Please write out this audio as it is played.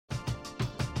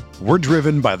We're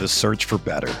driven by the search for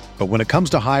better. But when it comes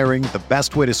to hiring, the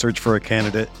best way to search for a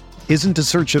candidate isn't to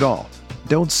search at all.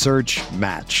 Don't search,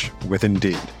 match with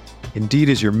Indeed. Indeed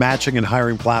is your matching and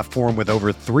hiring platform with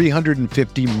over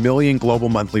 350 million global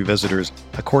monthly visitors,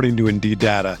 according to Indeed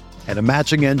data, and a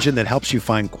matching engine that helps you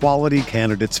find quality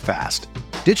candidates fast.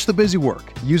 Ditch the busy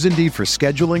work. Use Indeed for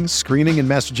scheduling, screening, and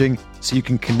messaging so you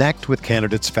can connect with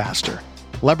candidates faster.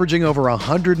 Leveraging over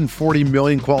 140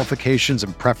 million qualifications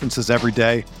and preferences every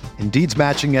day, Indeed's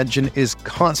matching engine is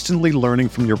constantly learning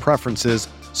from your preferences,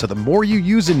 so the more you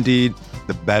use Indeed,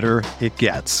 the better it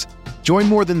gets. Join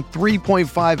more than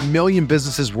 3.5 million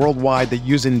businesses worldwide that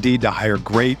use Indeed to hire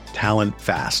great talent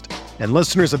fast. And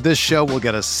listeners of this show will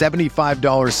get a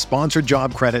 $75 sponsored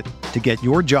job credit to get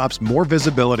your jobs more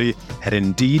visibility at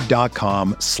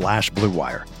Indeed.com/Blue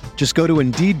Wire. Just go to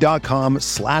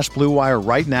Indeed.com/Blue Wire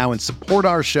right now and support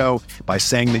our show by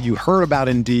saying that you heard about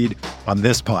Indeed on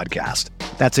this podcast.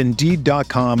 That's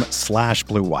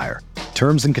Indeed.com/Blue Wire.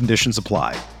 Terms and conditions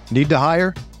apply. Need to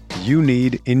hire? You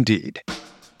need Indeed.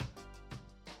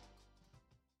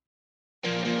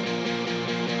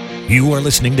 You are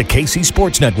listening to KC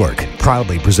Sports Network,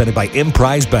 proudly presented by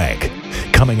Emprise Bank.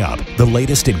 Coming up, the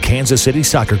latest in Kansas City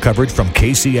soccer coverage from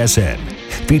KCSN,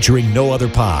 featuring No Other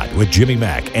Pod with Jimmy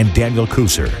Mack and Daniel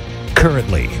Kuser.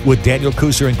 Currently, with Daniel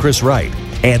Kuser and Chris Wright,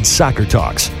 and Soccer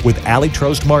Talks with Ali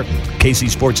Trost Martin. KC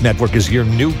Sports Network is your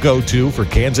new go-to for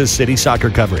Kansas City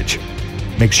soccer coverage.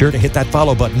 Make sure to hit that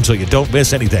follow button so you don't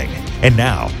miss anything. And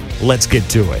now, let's get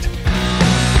to it.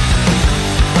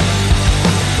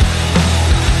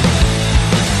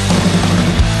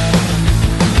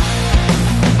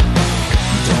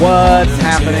 What's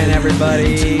happening,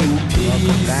 everybody?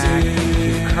 Welcome back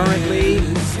to Currently.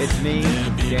 It's me,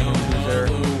 Daniel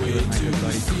Kuser, with my good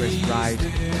buddy Chris Wright,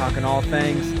 talking all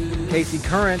things KC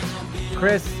Current.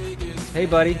 Chris, hey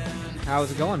buddy, how's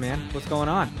it going, man? What's going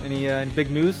on? Any big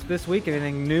news this week?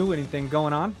 Anything new? Anything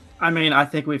going on? I mean, I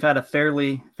think we've had a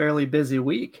fairly busy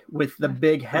week with the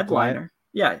big headliner.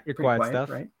 Yeah, your quiet stuff,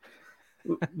 right?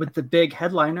 With the big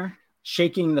headliner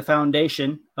shaking the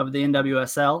foundation of the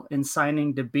NWSL and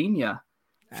signing Debinha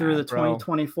through the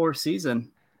 2024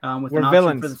 season with an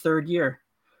option for the third year.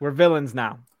 We're villains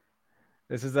now.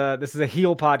 This is a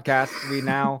heel podcast.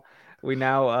 We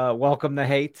now welcome the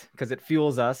hate because it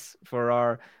fuels us for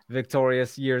our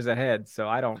victorious years ahead. So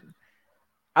I don't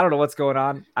know what's going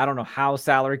on. I don't know how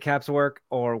salary caps work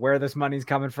or where this money's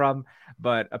coming from,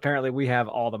 but apparently we have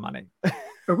all the money.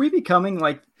 Are we becoming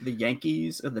like the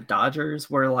Yankees or the Dodgers,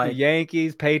 where like the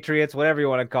Yankees, Patriots, whatever you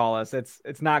want to call us?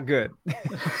 It's not good.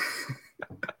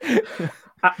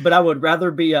 But I would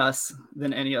rather be us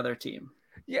than any other team.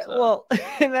 Yeah, so. Well,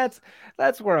 and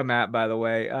that's where I'm at, by the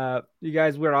way. You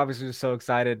guys, we're obviously just so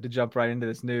excited to jump right into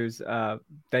this news.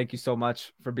 Thank you so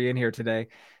much for being here today.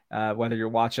 Whether you're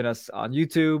watching us on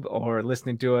YouTube or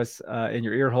listening to us in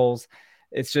your ear holes,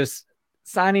 it's just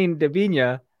signing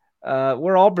Debinha.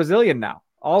 We're all Brazilian now.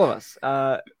 All of us.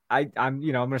 I'm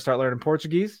going to start learning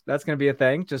Portuguese. That's going to be a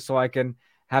thing just so I can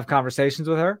have conversations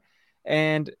with her.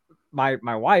 And my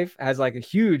wife has like a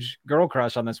huge girl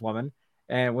crush on this woman.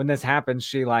 And when this happened,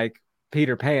 she like peed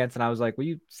her pants. And I was like, will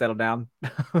you settle down?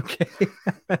 Okay.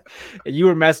 You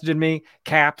were messaging me,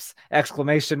 caps,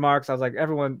 exclamation marks. I was like,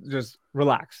 everyone just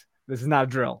relax. This is not a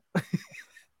drill.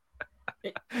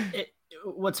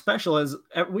 What's special is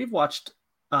we've watched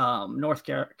North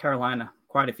Carolina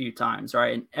quite a few times,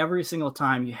 right? And every single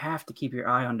time you have to keep your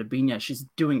eye on Debinha. She's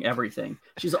doing everything.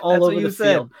 She's all over the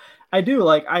field. I do.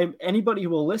 Like anybody who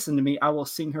will listen to me, I will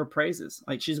sing her praises.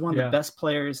 Like she's one of the best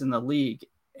players in the league.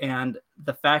 And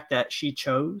the fact that she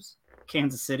chose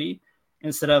Kansas City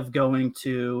instead of going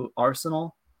to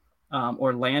Arsenal,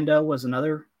 Orlando was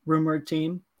another rumored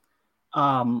team.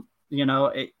 I'm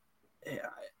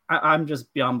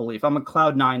just beyond belief. I'm a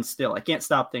Cloud 9 still. I can't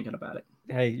stop thinking about it.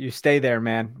 Hey, you stay there,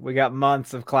 man. We got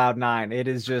months of Cloud 9. It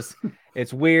is just,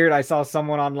 it's weird. I saw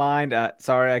someone online.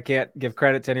 Sorry, I can't give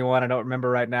credit to anyone. I don't remember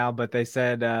right now, but they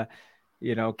said,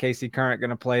 KC Current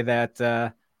going to play that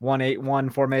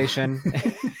 1-8-1 formation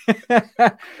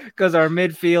because our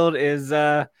midfield is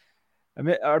a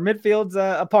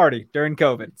party during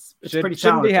COVID.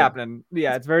 Shouldn't be happening.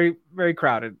 Yeah, it's very, very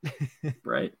crowded.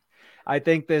 Right. I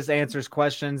think this answers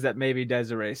questions that maybe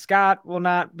Desiree Scott will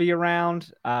not be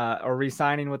around or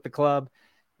re-signing with the club.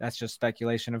 That's just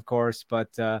speculation, of course.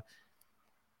 But this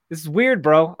is weird,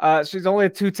 bro. She's only a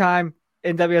 2-time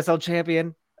NWSL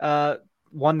champion,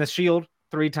 won the Shield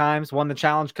 3 times, won the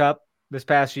Challenge Cup this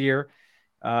past year.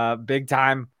 Big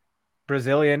time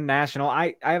Brazilian national.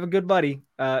 I have a good buddy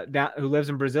who lives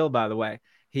in Brazil, by the way.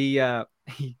 He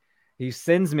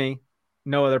sends me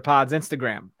No Other Pod's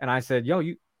Instagram, and I said, "Yo,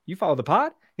 you you follow the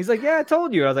pod? He's like, yeah, I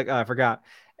told you. I was like, oh, I forgot.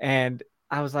 And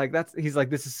I was like, he's like,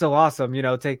 this is so awesome.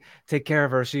 Take care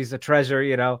of her. She's a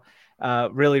treasure,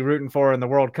 really rooting for her in the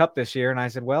World Cup this year. And I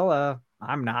said, well,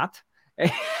 I'm not.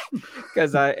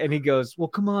 And he goes, well,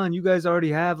 come on, you guys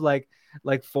already have like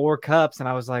 4 cups. And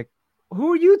I was like,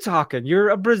 who are you talking? You're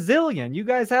a Brazilian. You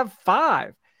guys have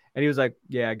 5. And he was like,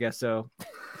 yeah, I guess so.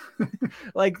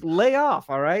 Like, lay off.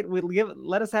 All right.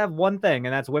 Let us have one thing.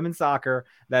 And that's women's soccer.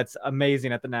 That's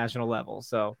amazing at the national level.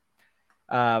 So,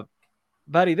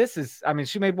 buddy,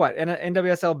 she made what?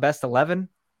 NWSL best 11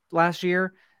 last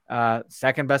year.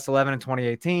 Second best 11 in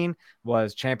 2018,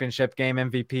 was championship game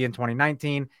MVP in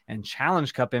 2019, and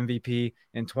Challenge Cup MVP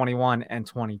in 21 and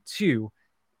 22.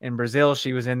 In Brazil,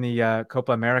 she was in the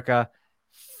Copa America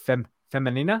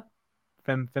Feminina.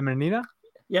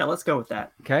 Yeah, let's go with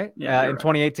that. Okay. Yeah, in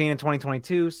 2018 and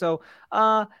 2022. So,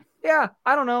 yeah,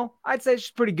 I don't know. I'd say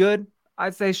she's pretty good.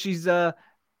 I'd say she's a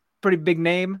pretty big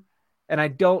name, and I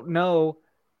don't know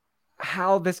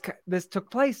how this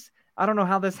took place. I don't know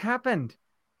how this happened.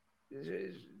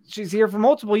 She's here for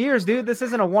multiple years, dude. This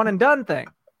isn't a one and done thing.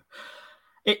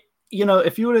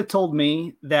 If you would have told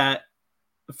me that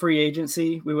free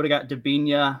agency, we would have got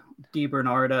Debinha,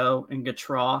 DiBernardo, and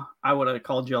Gautrat, I would have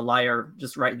called you a liar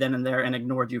just right then and there and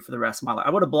ignored you for the rest of my life. I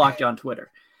would have blocked you on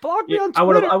Twitter. Blocked me on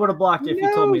Twitter? I would have blocked you if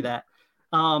you told me that.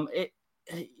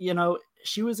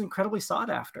 She was incredibly sought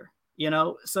after,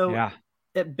 so yeah.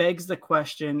 It begs the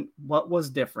question, what was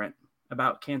different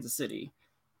about Kansas City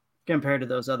compared to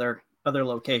those other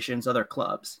locations, other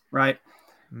clubs, right?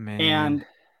 Man. And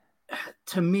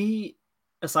to me,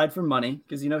 aside from money,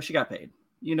 because she got paid.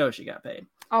 She got paid.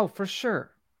 Oh, for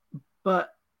sure.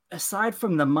 But aside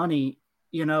from the money,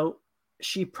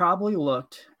 she probably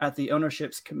looked at the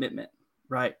ownership's commitment,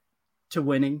 right, to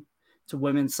winning, to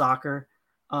women's soccer,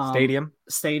 stadium,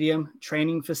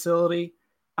 training facility.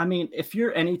 I mean, if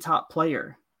you're any top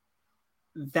player,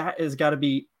 that has got to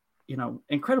be,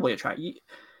 incredibly attractive.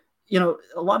 A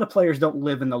lot of players don't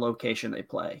live in the location they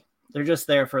play. They're just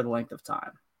there for the length of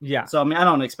time. Yeah. So, I mean, I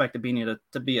don't expect Debinha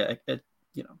to be a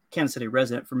Kansas City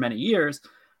resident for many years,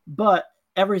 but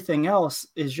everything else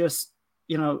is just,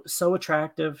 so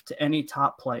attractive to any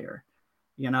top player.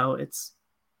 It's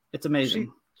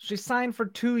amazing. She signed for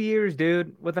 2 years,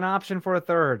 dude, with an option for a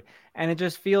third. And it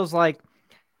just feels like,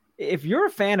 if you're a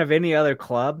fan of any other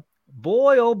club,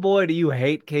 boy, oh boy, do you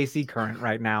hate KC Current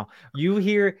right now. You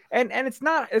hear, and it's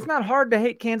not hard to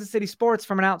hate Kansas City sports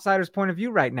from an outsider's point of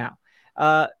view right now.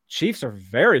 Chiefs are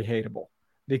very hateable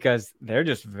because they're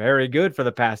just very good for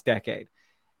the past decade.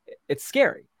 It's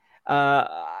scary.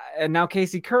 And now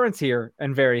KC Current's here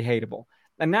and very hateable.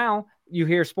 And now you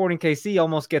hear Sporting KC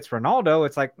almost gets Ronaldo.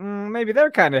 It's like, maybe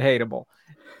they're kind of hateable.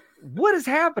 What is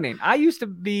happening? I used to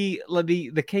be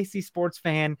the KC sports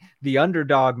fan, the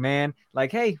underdog man.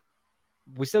 Like, hey,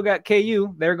 we still got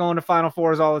KU. They're going to Final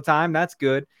Fours all the time. That's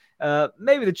good.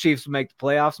 Maybe the Chiefs will make the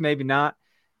playoffs. Maybe not.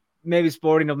 Maybe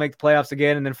Sporting will make the playoffs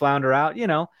again and then flounder out,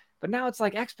 But now it's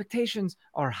like expectations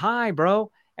are high,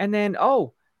 bro. And then,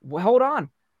 hold on.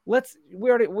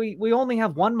 We only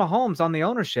have one Mahomes on the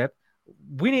ownership.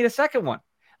 We need a second one.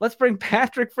 Let's bring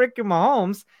Patrick freaking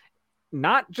Mahomes,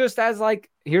 not just as like,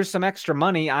 here's some extra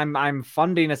money, I'm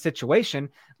funding a situation.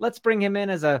 Let's bring him in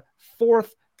as a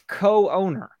 4th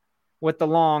co-owner with the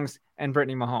Longs and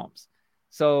Brittany Mahomes.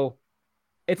 So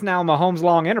it's now Mahomes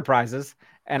Long Enterprises,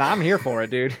 and I'm here for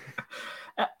it, dude.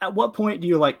 At what point do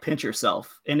you pinch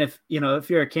yourself? And if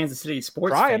you're a Kansas City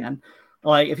sports fan,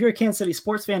 if you're a Kansas City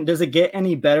sports fan, does it get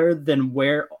any better than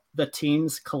where the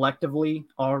teams collectively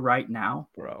are right now?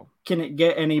 Bro, can it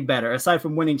get any better? Aside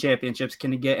from winning championships,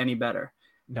 can it get any better?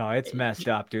 No, it's messed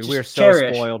up, dude. We're so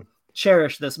spoiled.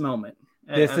 Cherish this moment.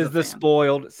 This is the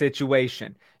spoiled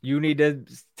situation. You need to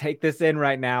take this in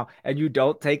right now, and you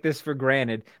don't take this for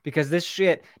granted, because this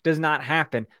shit does not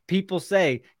happen. People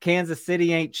say Kansas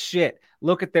City ain't shit.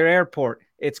 Look at their airport.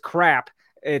 It's crap.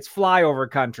 It's flyover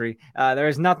country.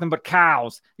 There's nothing but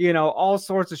cows, all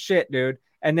sorts of shit, dude.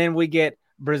 And then we get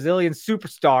Brazilian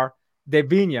superstar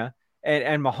Debinha,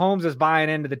 and Mahomes is buying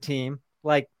into the team.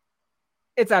 Like,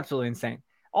 it's absolutely insane.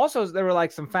 Also, there were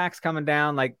some facts coming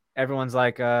down, everyone's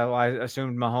like, well, I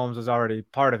assumed Mahomes was already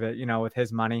part of it, with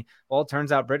his money. Well, it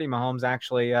turns out Brittany Mahomes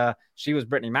actually, she was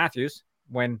Brittany Matthews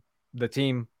when the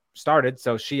team started.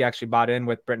 So she actually bought in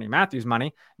with Brittany Matthews'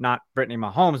 money, not Brittany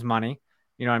Mahomes' money.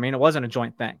 You know what I mean? It wasn't a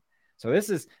joint thing. So this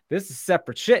is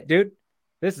separate shit, dude.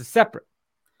 This is separate.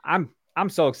 I'm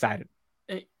so excited.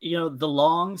 The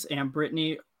Longs and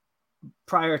Brittany,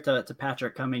 prior to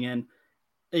Patrick coming in,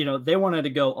 they wanted to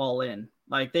go all in.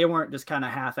 They weren't just kind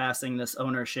of half-assing this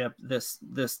ownership, this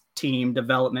team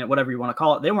development, whatever you want to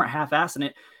call it. They weren't half-assing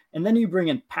it. And then you bring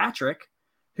in Patrick,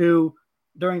 who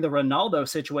during the Ronaldo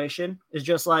situation is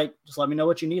just like, just let me know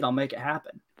what you need. I'll make it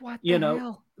happen. What the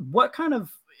hell?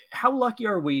 How lucky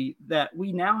are we that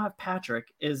we now have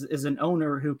Patrick is an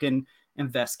owner who can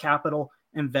invest capital,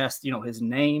 invest, his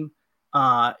name,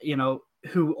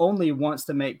 who only wants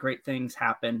to make great things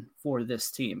happen for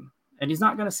this team. And he's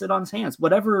not going to sit on his hands.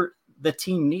 Whatever the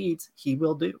team needs, he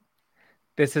will do.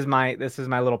 This is my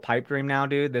little pipe dream now,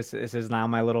 dude. This is now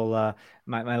my little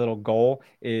my little goal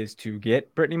is to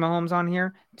get Brittany Mahomes on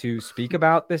here to speak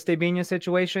about this Debinha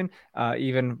situation.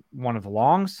 Even one of the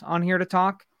Longs on here to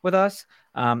talk with us.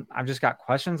 I've just got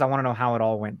questions. I want to know how it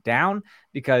all went down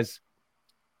because,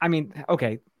 I mean,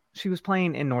 okay, she was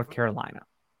playing in North Carolina,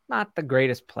 not the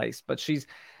greatest place, but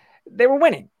they were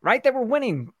winning, right? They were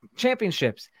winning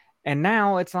championships, and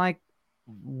now it's like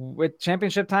with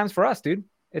championship times for us, dude.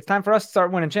 It's time for us to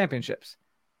start winning championships.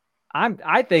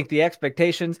 I think the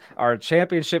expectations are a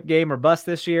championship game or bust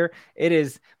this year. It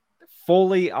is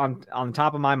fully on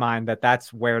top of my mind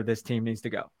that's where this team needs to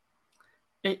go.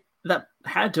 That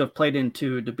had to have played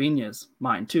into Debinha's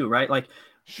mind too, right? Like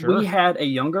sure. We had a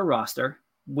younger roster.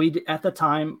 We at the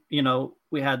time,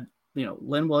 we had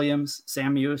Lynn Williams,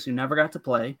 Sam Mewis, who never got to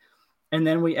play, and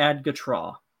then we add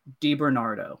Gautrat,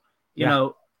 DiBernardo.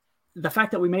 The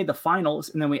fact that we made the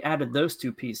finals and then we added those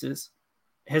two pieces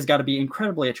has got to be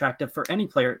incredibly attractive for any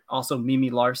player. Also, Mimi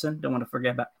Larson, don't want to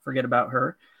forget about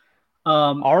her.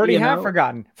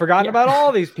 Forgotten about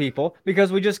all these people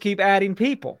because we just keep adding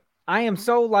people. I am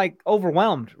so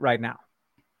overwhelmed right now.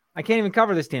 I can't even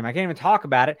cover this team. I can't even talk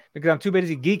about it because I'm too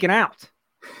busy geeking out.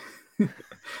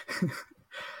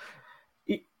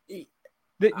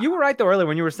 You were right though earlier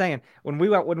when you were saying when we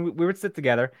would sit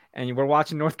together and you were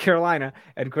watching North Carolina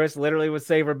and Chris literally would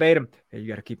say verbatim, "Hey, you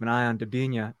got to keep an eye on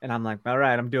Debinha," and I'm like, "All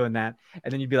right, I'm doing that."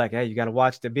 And then you'd be like, "Hey, you got to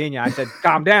watch Debinha." I said,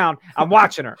 "Calm down, I'm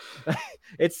watching her."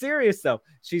 It's serious though.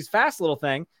 She's fast little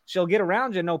thing. She'll get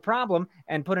around you no problem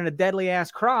and put in a deadly ass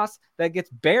cross that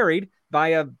gets buried by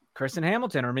a Kristen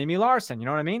Hamilton or Mimi Larson. You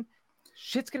know what I mean?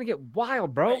 Shit's gonna get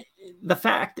wild, bro.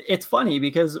 It's funny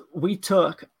because we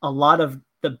took a lot of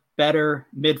the better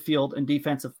midfield and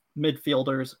defensive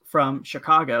midfielders from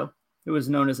Chicago, who was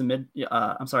known as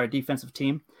a defensive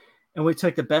team. And we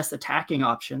took the best attacking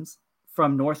options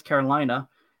from North Carolina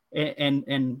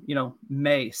and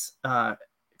Mace,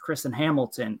 Kristen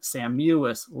Hamilton, Sam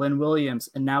Mewis, Lynn Williams,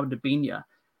 and now Debinha.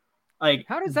 Like,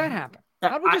 how does that happen?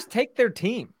 How do we just take their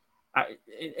team?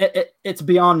 It's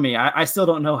beyond me. I still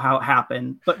don't know how it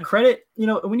happened, but credit,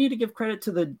 we need to give credit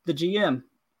to the GM,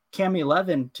 Cami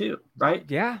Levin too, right?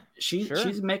 Yeah,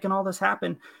 she's making all this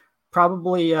happen.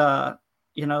 Probably, What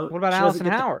about Allison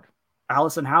Howard?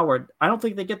 Allison Howard. I don't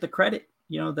think they get the credit,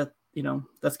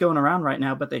 that's going around right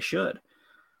now, but they should.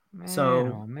 I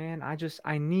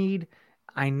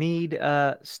need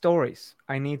stories.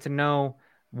 I need to know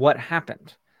what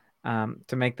happened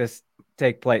to make this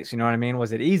take place. You know what I mean?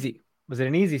 Was it easy? Was it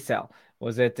an easy sell?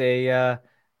 Was it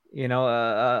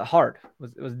hard?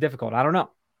 Was it difficult? I don't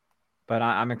know. But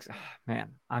I'm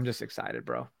just excited,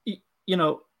 bro.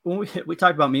 When we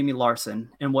talked about Mimi Larson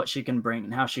and what she can bring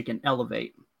and how she can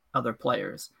elevate other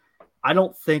players, I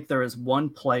don't think there is one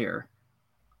player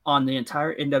on the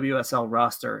entire NWSL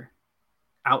roster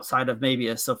outside of maybe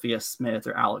a Sophia Smith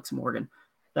or Alex Morgan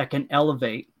that can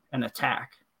elevate an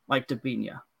attack like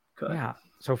Debinha could. Yeah.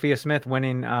 Sophia Smith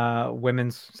winning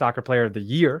Women's Soccer Player of the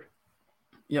Year.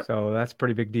 Yep. So that's a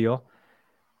pretty big deal.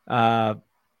 Oh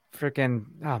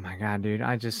my God, dude.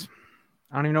 I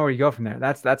don't even know where you go from there.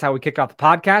 That's how we kicked off the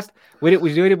podcast. We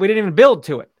didn't even build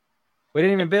to it. We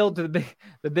didn't even build to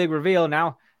the big reveal.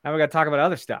 Now we got to talk about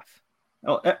other stuff.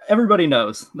 Oh, everybody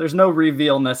knows there's no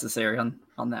reveal necessary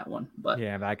on that one, but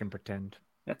yeah, but I can pretend.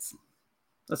 Let's do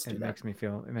that. It makes me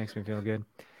feel good.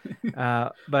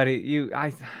 But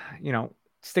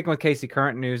sticking with Casey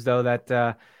Current news though,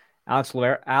 that Alex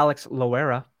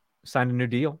Loera signed a new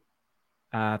deal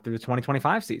through the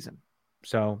 2025 season.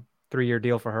 So 3-year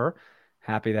deal for her.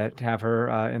 Happy to have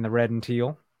her in the red and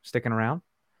teal sticking around.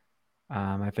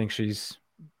 I think she's,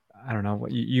 I don't know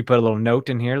what you put a little note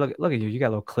in here. Look at you. You got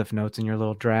little cliff notes in your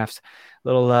little drafts,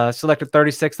 selected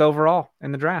 36th overall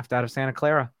in the draft out of Santa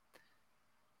Clara.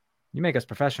 You make us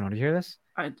professional. Do you hear this?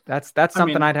 That's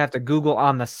something I'd have to Google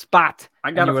on the spot.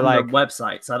 I got it from their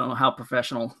website, so I don't know how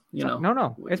professional,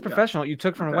 No, it's professional. You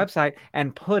took from a website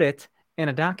and put it in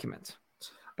a document.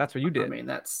 That's what you did.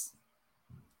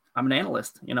 I'm an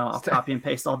analyst. I'll copy and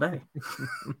paste all day.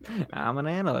 I'm an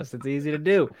analyst. It's easy to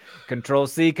do.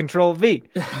 Control-C, Control-V.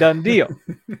 Done deal.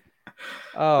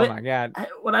 My God.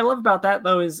 What I love about that,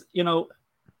 though, is,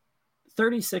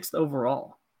 36th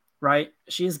overall. right?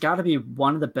 She's got to be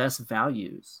one of the best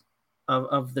values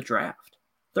of the draft.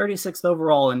 36th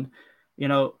overall. And,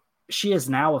 she is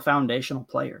now a foundational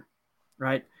player,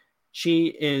 right?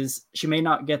 She may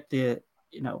not get the,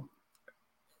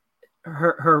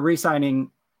 her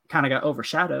re-signing kind of got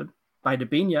overshadowed by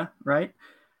Debinha, right?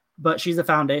 But she's a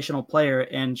foundational player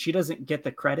and she doesn't get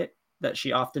the credit that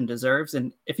she often deserves.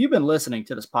 And if you've been listening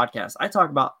to this podcast, I talk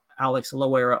about Alex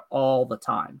Loera all the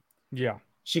time. Yeah.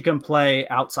 She can play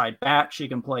outside back. She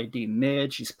can play D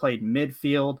mid. She's played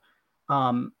midfield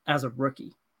as a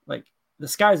rookie. Like, the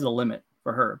sky's the limit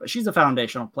for her, but she's a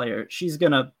foundational player. She's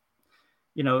going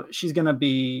to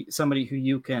be somebody who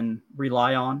you can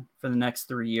rely on for the next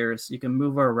 3 years. You can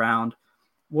move her around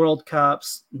World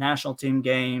Cups, national team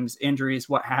games, injuries,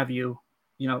 what have you.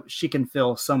 She can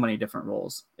fill so many different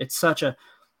roles. It's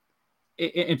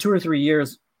in 2 or 3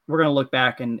 years, we're going to look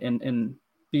back and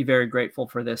be very grateful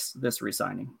for this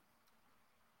re-signing.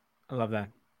 I love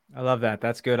that.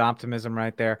 That's good optimism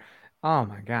right there. Oh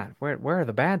my God. Where are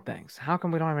the bad things? How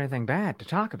come we don't have anything bad to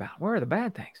talk about? Where are the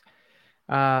bad things?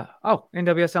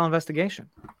 NWSL investigation.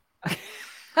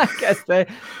 I guess that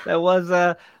was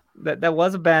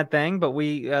a bad thing,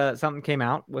 but something came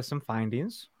out with some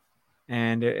findings.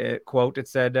 And it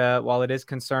said, while it is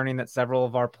concerning that several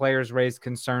of our players raised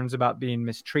concerns about being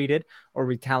mistreated or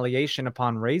retaliation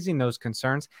upon raising those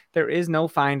concerns, there is no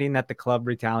finding that the club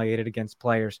retaliated against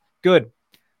players. Good.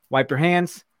 Wipe your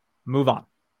hands, move on.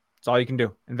 That's all you can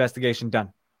do. Investigation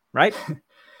done. Right?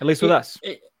 At least with us.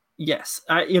 Yes.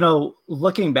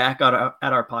 Looking back at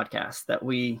our podcast that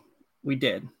we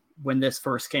did when this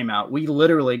first came out, we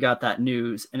literally got that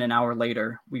news, and an hour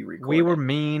later we recorded. We were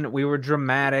mean. We were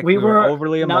dramatic. We were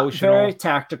overly emotional. Very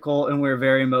tactical, and we were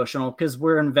very emotional because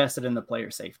we're invested in the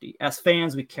player safety. As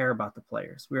fans, we care about the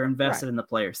players. We're invested in the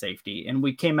player safety, and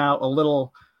we came out a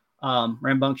little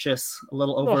rambunctious, a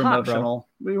little over emotional.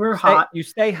 We were hot. You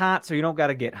stay hot, so you don't got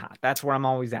to get hot. That's where I'm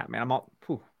always at, man. I'm all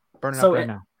burning up right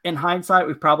now. In hindsight,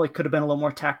 we probably could have been a little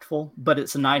more tactful, but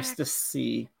it's nice to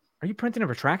see. Are you printing a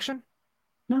retraction?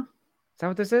 No. Is that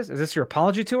what this is? Is this your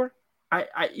apology tour? I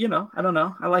don't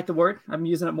know. I like the word. I'm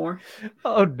using it more.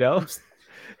 Oh, no.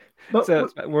 But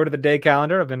it's word of the day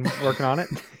calendar. I've been working on it.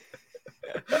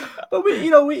 But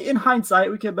we in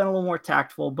hindsight, we could have been a little more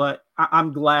tactful, but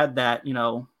I'm glad that,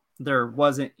 there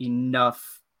wasn't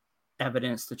enough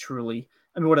evidence to truly,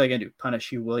 what are they going to do? Punish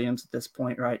Hugh Williams at this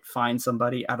point, right? Find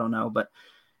somebody? I don't know. But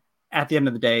at the end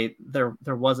of the day, there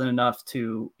wasn't enough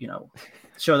to,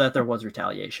 show that there was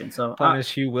retaliation. So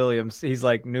punish Hugh Williams. He's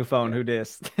like, new phone, who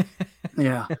dissed?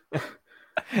 Yeah.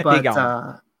 But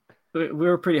we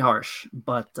were pretty harsh,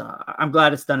 but I'm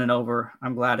glad it's done and over.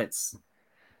 I'm glad it's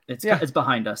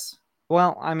behind us.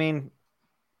 Well,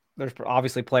 there's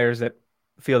obviously players that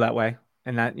feel that way,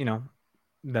 and that,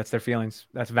 that's their feelings.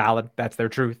 That's valid. That's their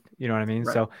truth. You know what I mean?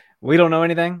 Right. So we don't know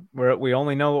anything. We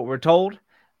only know what we're told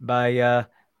by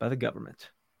the government,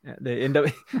 the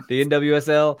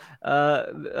NWSL,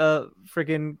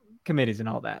 freaking committees and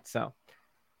all that. So,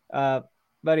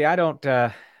 buddy, I don't,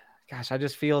 I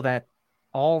just feel that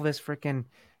all this freaking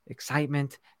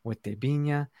excitement with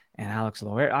Debinha and Alex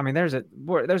Loera.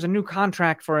 There's a new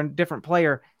contract for a different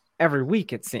player every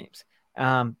week, it seems.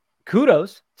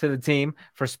 Kudos to the team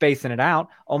for spacing it out,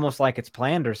 almost like it's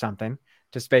planned or something,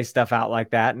 to space stuff out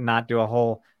like that and not do a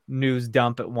whole news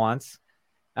dump at once.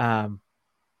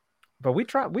 But we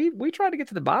try to get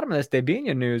to the bottom of this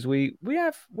Debinha news. We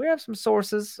have some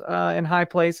sources in high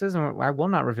places, and I will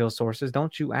not reveal sources.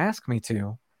 Don't you ask me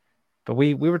to. But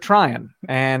we were trying,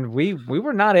 and we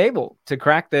were not able to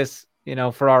crack this,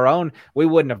 for our own. We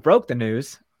wouldn't have broke the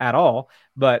news at all,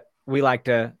 but we like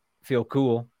to feel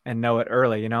cool and know it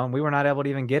early, and we were not able to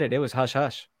even get it. It was hush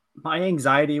hush. My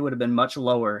anxiety would have been much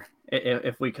lower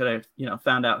if we could have,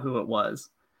 found out who it was.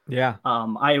 Yeah.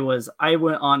 I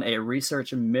went on a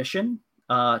research mission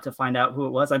to find out who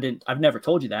it was. I've never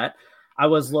told you that. I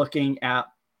was looking at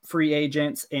free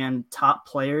agents and top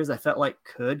players I felt like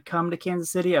could come to Kansas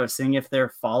City. I was seeing if they're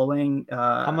following.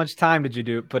 How much time did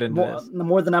you put into this?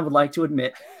 More than I would like to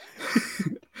admit.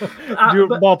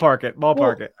 Ballpark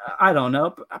it. I don't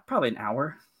know. Probably an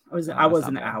hour. I was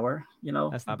an hour,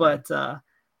 That's not but, bad.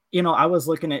 I was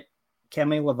looking at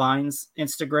Cami Levine's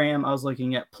Instagram. I was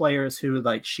looking at players who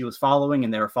she was following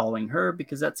and they were following her,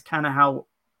 because that's kind of how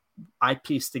I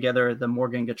pieced together the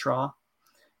Morgan Gautrat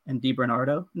and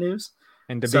DiBernardo news.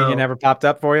 And Debinha never popped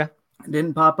up for you?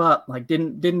 Didn't pop up.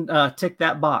 Didn't tick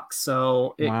that box.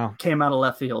 So it came out of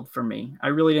left field for me. I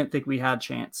really didn't think we had a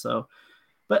chance. So,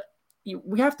 but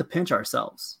we have to pinch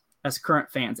ourselves as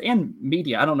current fans and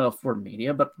media. I don't know if we're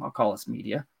media, but I'll call us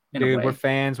media. Dude, we're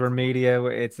fans. We're media.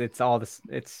 It's all this.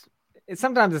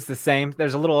 Sometimes it's the same.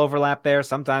 There's a little overlap there.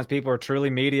 Sometimes people are truly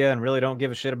media and really don't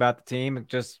give a shit about the team,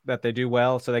 just that they do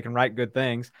well so they can write good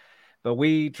things. But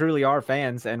we truly are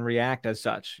fans and react as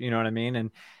such. You know what I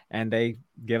mean? And they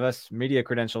give us media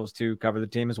credentials to cover the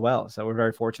team as well. So we're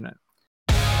very fortunate.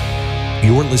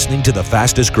 You're listening to the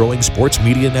fastest growing sports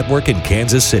media network in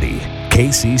Kansas City,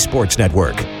 KC Sports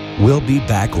Network. We'll be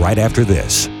back right after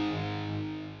this.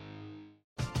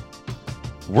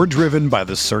 We're driven by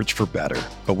the search for better.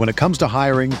 But when it comes to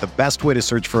hiring, the best way to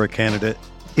search for a candidate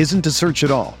isn't to search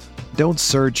at all. Don't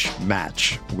search,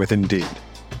 match with Indeed.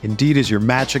 Indeed is your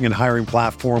matching and hiring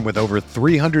platform with over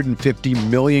 350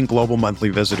 million global monthly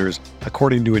visitors,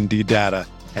 according to Indeed data,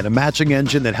 and a matching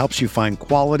engine that helps you find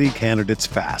quality candidates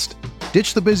fast.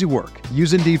 Ditch the busy work.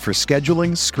 Use Indeed for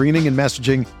scheduling, screening, and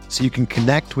messaging so you can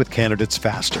connect with candidates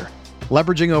faster.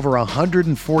 Leveraging over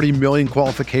 140 million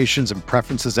qualifications and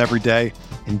preferences every day,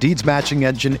 Indeed's matching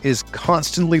engine is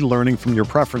constantly learning from your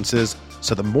preferences,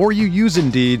 so the more you use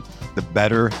Indeed, the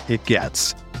better it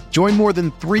gets. Join more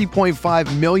than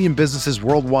 3.5 million businesses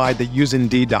worldwide that use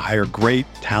Indeed to hire great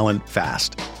talent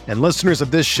fast. And listeners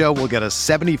of this show will get a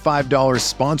 $75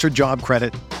 sponsored job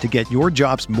credit to get your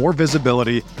jobs more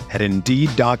visibility at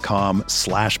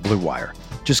Indeed.com/Blue Wire.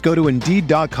 Just go to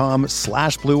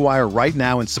Indeed.com/Blue Wire right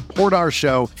now and support our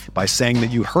show by saying that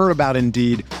you heard about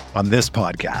Indeed on this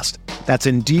podcast. That's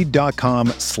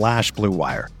Indeed.com/Blue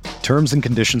Wire. Terms and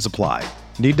conditions apply.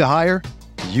 Need to hire?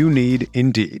 You need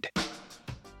Indeed.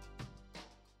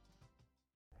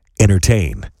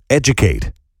 Entertain,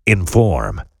 educate,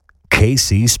 inform.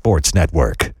 KC Sports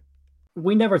Network.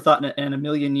 We never thought in a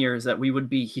million years that we would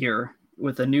be here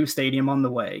with a new stadium on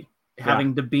the way,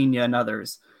 having Debinha and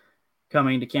others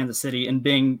coming to Kansas City and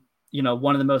being,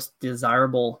 one of the most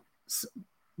desirable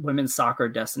women's soccer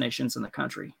destinations in the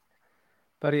country.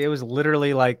 Buddy, it was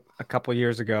literally like a couple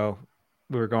years ago.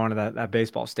 We were going to that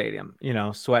baseball stadium,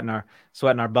 sweating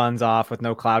our buns off with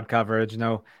no cloud coverage,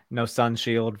 no sun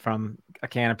shield from a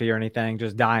canopy or anything,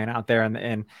 just dying out there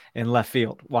in left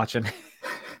field watching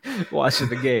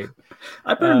the game.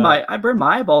 I burned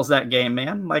my eyeballs that game,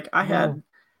 man. Like my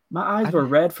eyes were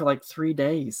red for like 3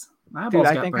 days. My eyeballs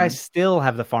I think burned. I still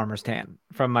have the farmer's tan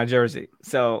from my jersey.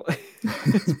 So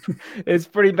it's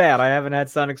pretty bad. I haven't had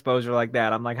sun exposure like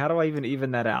that. I'm like, how do I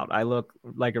even that out? I look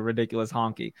like a ridiculous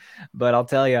honky, but I'll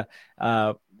tell you,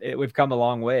 we've come a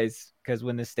long ways, because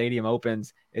when this stadium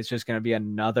opens, it's just going to be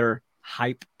another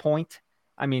hype point.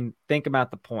 I mean, think about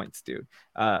the points, dude.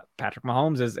 Patrick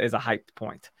Mahomes is a hyped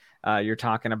point. You're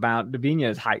talking about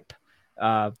Debinha's hype.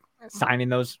 Signing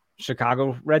those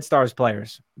Chicago Red Stars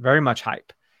players, very much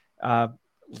hype.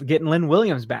 Getting Lynn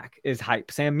Williams back is hype.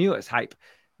 Sam Mewis hype.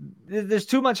 There's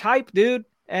too much hype, dude.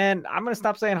 And I'm going to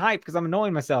stop saying hype because I'm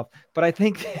annoying myself. But I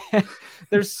think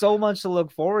there's so much to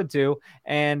look forward to.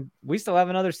 And we still have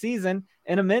another season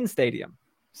in a men's stadium.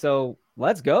 So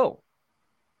let's go.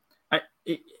 I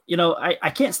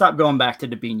can't stop going back to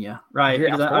Debinha, right?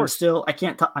 Yeah, because I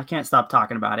can't stop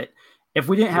talking about it. If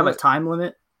we didn't have a time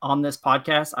limit on this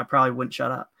podcast, I probably wouldn't shut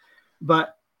up.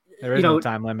 But there is no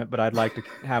time limit, but I'd like to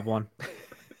have one.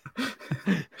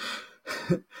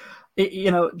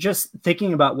 Just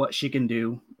thinking about what she can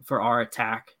do for our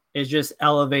attack is just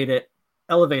elevate it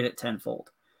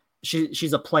tenfold.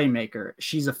 She's a playmaker.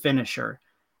 She's a finisher.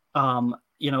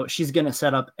 She's going to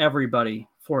set up everybody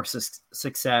for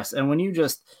success. And when you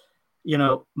just,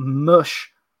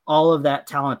 mush all of that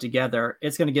talent together,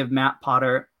 it's going to give Matt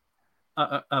Potter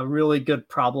a really good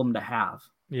problem to have.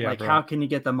 Yeah, how can you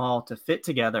get them all to fit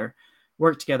together,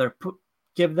 work together,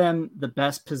 give them the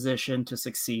best position to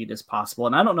succeed as possible?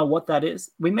 And I don't know what that is.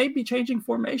 We may be changing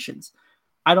formations.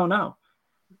 I don't know.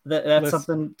 That's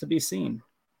something to be seen.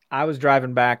 I was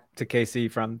driving back to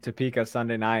KC from Topeka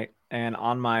Sunday night, and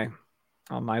on my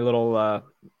little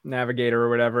navigator or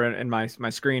whatever, in my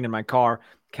screen in my car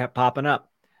kept popping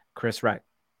up Chris Wright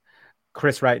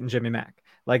and Jimmy Mack.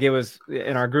 Like, it was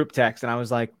in our group text, and I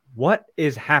was like, what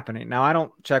is happening? Now, I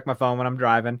don't check my phone when I'm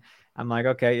driving. I'm like,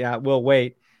 okay, yeah, we'll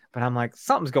wait. But I'm like,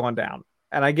 something's going down.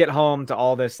 And I get home to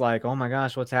all this, like, oh my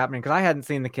gosh, what's happening? Because I hadn't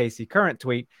seen the KC Current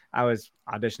tweet. I was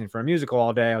auditioning for a musical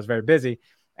all day. I was very busy.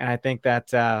 And I think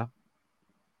that I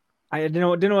didn't know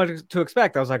what to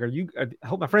expect. I was like, I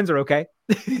hope my friends are okay.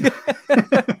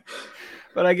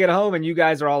 But I get home and you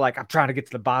guys are all like, I'm trying to get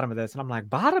to the bottom of this. And I'm like,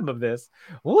 bottom of this?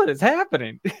 What is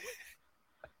happening?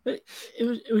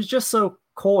 It was just so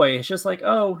coy. It's just like,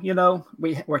 oh,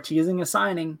 we're teasing a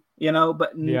signing,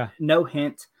 but no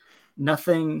hint,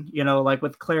 nothing, like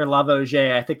with Claire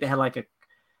Lavoisier, I think they had like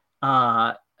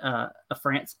a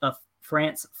France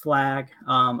flag,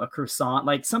 a croissant,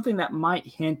 like something that might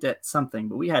hint at something,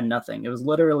 but we had nothing. It was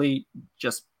literally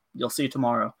just You'll see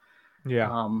tomorrow.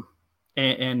 Yeah.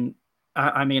 And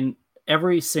I mean,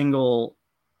 every single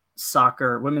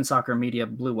women's soccer media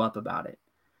blew up about it.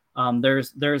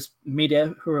 There's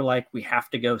media who are like, we have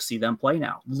to go see them play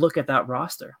now. Look at that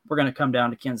roster. We're going to come down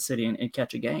to Kansas City and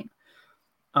catch a game.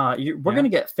 We're going to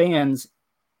get fans.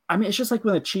 I mean, it's just like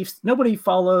when the Chiefs, nobody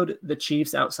followed the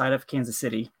Chiefs outside of Kansas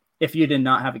City if you did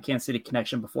not have a Kansas City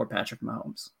connection before Patrick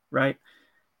Mahomes, right?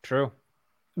 True.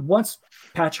 Once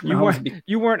Patrick Mahomes...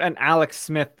 You weren't an Alex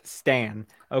Smith stan,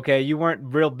 okay? You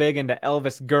weren't real big into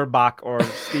Elvis Gerbach or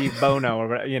Steve Bono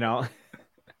or, you know.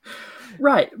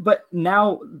 Right, but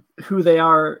now who they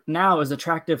are now is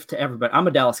attractive to everybody. I'm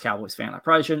a Dallas Cowboys fan. I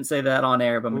probably shouldn't say that on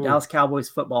air, but I'm a Dallas Cowboys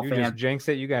football fan. You just jinxed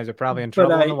it. You guys are probably in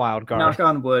trouble in the wild card. Knock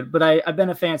on wood. But I've been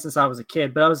a fan since I was a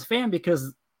kid. But I was a fan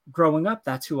because growing up,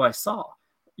 that's who I saw.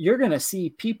 You're going to see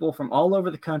people from all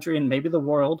over the country and maybe the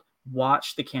world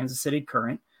watch the Kansas City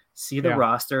Current, see the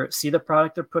roster, see the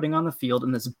product they're putting on the field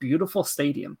in this beautiful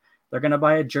stadium. They're going to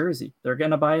buy a jersey. They're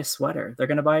going to buy a sweater. They're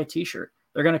going to buy a T-shirt.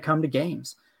 They're going to come to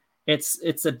games.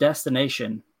 It's a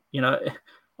destination, you know,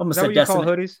 almost a destination. Call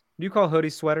hoodies? Do you call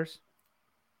hoodies sweaters?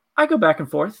 I go back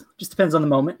and forth. Just depends on the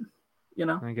moment, you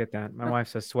know. I get that. My wife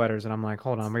says sweaters, and I'm like,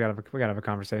 hold on, we gotta have a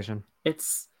conversation.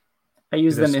 I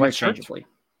use them interchangeably.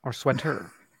 Or sweater.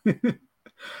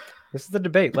 This is the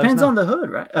debate. Depends on the hood,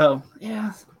 right? Oh,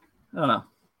 yeah. I don't know.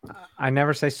 I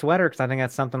never say sweater because I think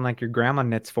that's something like your grandma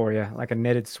knits for you, like a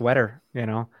knitted sweater, you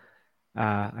know.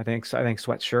 I think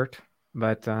sweatshirt,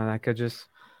 but that could just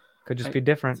be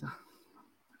different.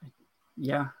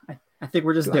 Yeah, I think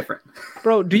we're just different.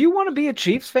 Bro, do you want to be a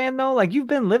Chiefs fan, though? Like, you've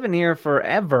been living here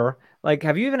forever. Like,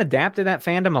 have you even adapted that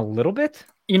fandom a little bit?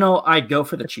 You know, I go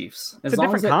for the Chiefs. It's a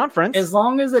different conference. As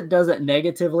long as it doesn't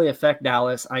negatively affect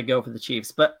Dallas, I go for the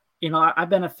Chiefs. But, you know, I've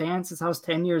been a fan since I was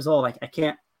 10 years old. I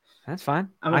can't. That's fine.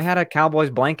 I had a Cowboys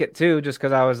blanket, too, just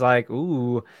because I was like,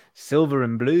 ooh, silver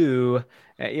and blue.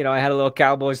 You know, I had a little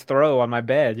Cowboys throw on my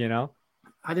bed, you know?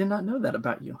 I did not know that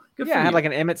about you. Good for I had you. like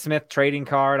an Emmitt Smith trading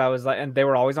card. I was like, and they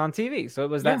were always on TV. So it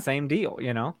was that same deal,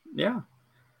 you know? Yeah.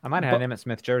 I might have an Emmitt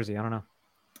Smith jersey. I don't know.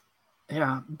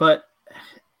 Yeah, but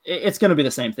it's going to be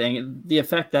the same thing. The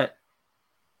effect that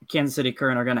Kansas City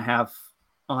Current are going to have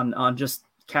on just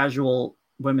casual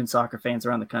women's soccer fans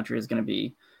around the country is going to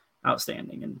be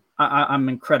outstanding. And I'm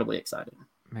incredibly excited.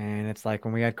 Man, it's like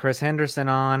when we had Chris Henderson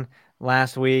on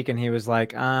last week and he was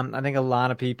like, I think a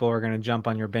lot of people are going to jump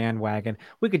on your bandwagon.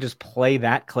 We could just play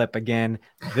that clip again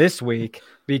this week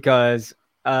because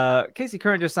KC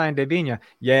Current just signed Debinha.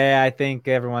 Yeah, I think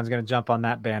everyone's going to jump on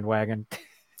that bandwagon.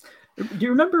 Do you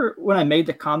remember when I made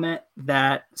the comment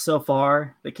that so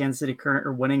far the Kansas City Current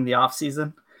are winning the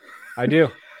offseason? I do.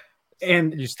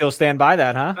 And you still stand by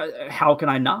that, huh? How can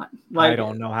I not? I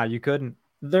don't know how you couldn't.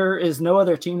 There is no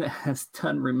other team that has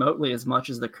done remotely as much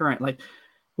as the Current. Like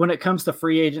when it comes to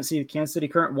free agency, the Kansas City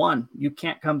Current won. You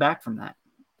can't come back from that.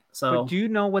 So, but do you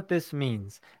know what this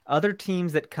means? Other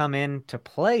teams that come in to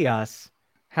play us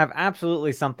have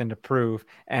absolutely something to prove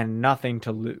and nothing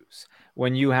to lose.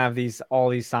 When you have all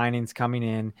these signings coming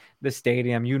in the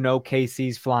stadium, you know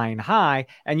KC's flying high,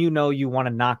 and you know you want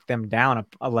to knock them down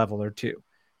a level or two.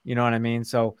 You know what I mean?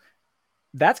 So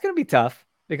that's going to be tough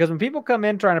because when people come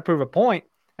in trying to prove a point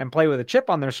and play with a chip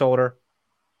on their shoulder,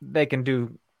 they can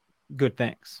do good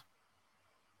things.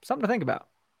 Something to think about.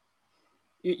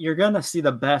 You're going to see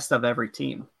the best of every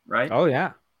team, right? Oh,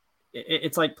 yeah.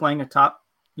 It's like playing a top,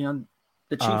 you know,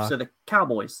 the Chiefs or the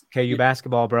Cowboys. KU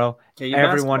basketball, bro.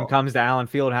 Everyone comes to Allen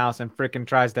Fieldhouse and freaking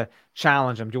tries to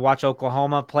challenge them. Did you watch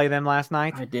Oklahoma play them last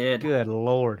night? I did. Good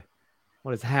Lord.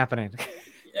 What is happening?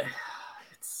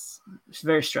 It's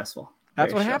very stressful.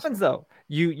 That's what happens, though.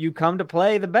 You come to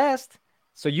play the best,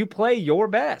 so you play your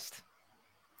best.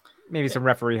 Maybe some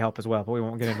referee help as well, but we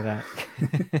won't get into that.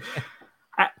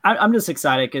 I'm just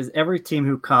excited because every team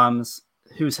who comes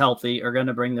who's healthy are going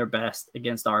to bring their best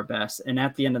against our best. And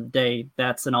at the end of the day,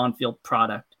 that's an on-field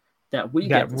product that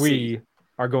we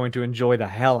are going to enjoy the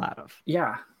hell out of.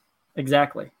 Yeah,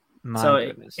 exactly. My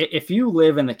goodness. If you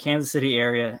live in the Kansas City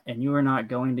area and you are not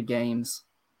going to games,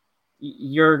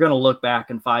 you're going to look back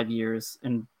in 5 years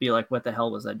and be like, what the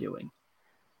hell was I doing?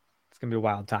 It's going to be a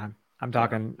wild time. I'm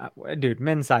talking, dude,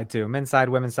 men's side too. Men's side,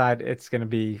 women's side. It's going to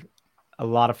be a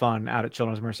lot of fun out at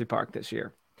Children's Mercy Park this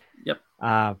year.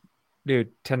 Yep.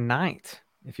 Dude, tonight,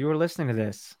 if you were listening to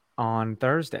this on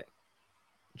Thursday,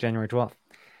 January 12th,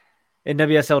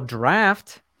 NWSL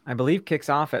Draft, I believe, kicks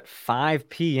off at 5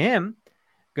 p.m.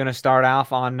 Going to start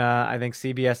off on, I think,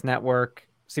 CBS Network,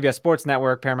 CBS Sports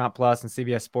Network, Paramount Plus, and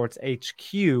CBS Sports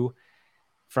HQ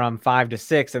from 5 to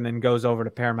 6, and then goes over to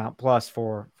Paramount Plus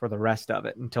for the rest of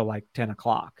it until like 10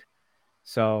 o'clock.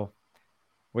 So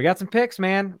we got some picks,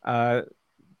 man.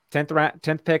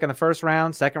 10th pick in the first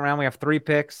round. Second round, we have 3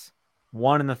 picks,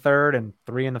 1 in the third and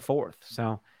 3 in the fourth.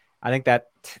 So I think that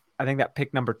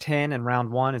pick number 10 in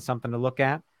round 1 is something to look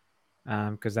at,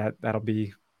 because that'll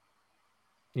be,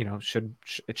 it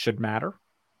should matter.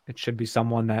 It should be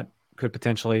someone that could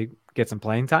potentially get some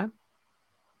playing time.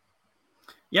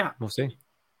 Yeah, we'll see.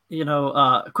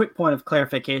 A quick point of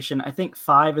clarification. I think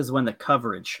 5 is when the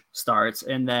coverage starts,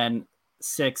 and then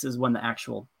 6 is when the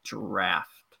actual draft.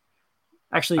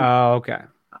 Actually, oh, okay.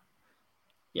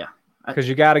 Yeah. Because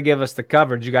you got to give us the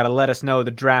coverage. You got to let us know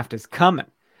the draft is coming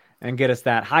and get us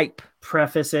that hype.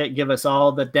 Preface it, give us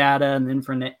all the data and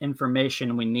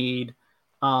information we need.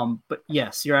 But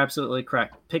yes, you're absolutely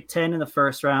correct. Pick 10 in the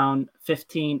first round,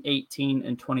 15, 18,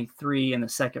 and 23 in the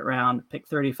second round, pick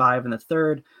 35 in the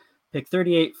third, pick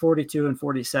 38, 42, and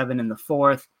 47 in the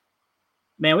fourth.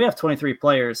 Man, we have 23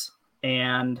 players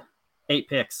and 8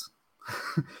 picks.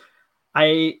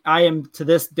 I am, to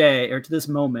this day, or to this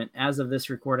moment, as of this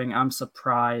recording, I'm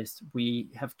surprised we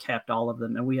have kept all of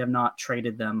them and we have not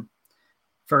traded them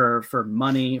for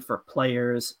money, for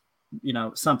players,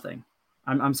 something.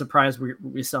 I'm surprised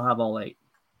we still have all 8.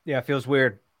 Yeah, it feels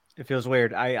weird.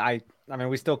 I mean,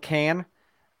 we still can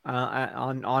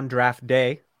on draft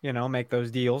day, make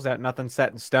those deals. That nothing's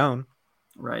set in stone.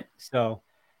 Right. So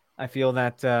I feel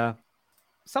that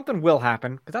something will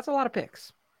happen, because that's a lot of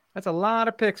picks. That's a lot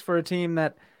of picks for a team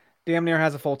that damn near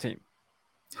has a full team.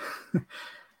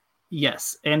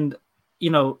 Yes. And,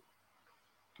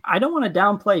 I don't want to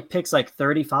downplay picks like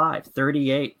 35,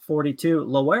 38, 42.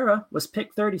 Loera was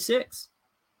pick 36,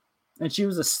 and she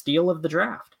was a steal of the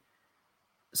draft.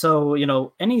 So,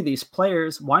 any of these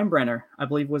players, Weinbrenner, I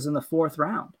believe, was in the 4th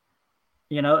round,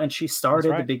 and she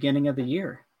started the beginning of the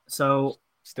year. So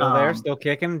still there, still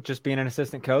kicking, just being an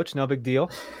assistant coach. No big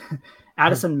deal.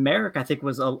 Addison Merrick, I think,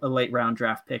 was a late round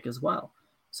draft pick as well.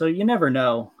 So you never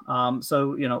know.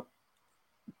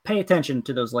 Pay attention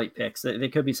to those late picks. They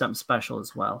could be something special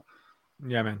as well.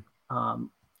 Yeah, man.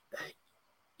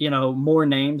 More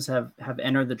names have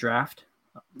entered the draft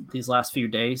these last few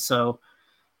days. So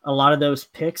a lot of those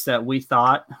picks that we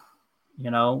thought,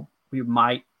 we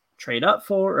might trade up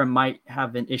for or might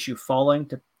have an issue falling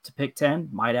to pick 10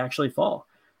 might actually fall.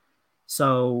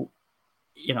 So,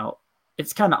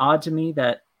 it's kind of odd to me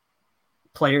that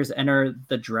players enter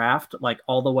the draft like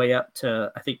all the way up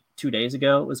to, I think 2 days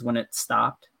ago was when it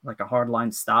stopped, like a hard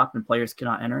line stop, and players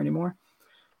cannot enter anymore.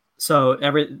 So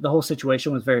the whole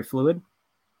situation was very fluid.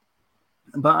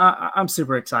 But I'm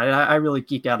super excited. I really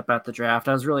geek out about the draft.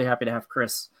 I was really happy to have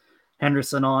Chris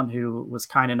Henderson on, who was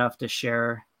kind enough to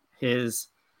share his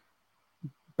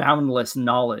boundless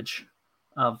knowledge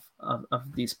of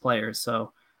these players.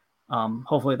 So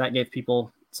hopefully that gave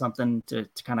people something to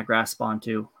kind of grasp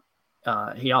onto.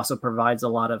 He also provides a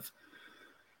lot of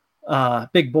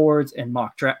big boards, and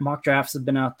mock drafts have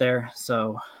been out there.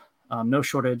 So no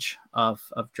shortage of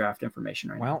draft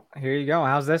information right now. Well, here you go.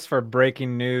 How's this for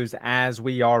breaking news as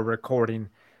we are recording?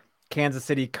 Kansas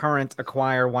City Current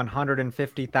acquire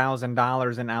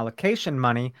 $150,000 in allocation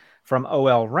money from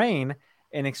OL Reign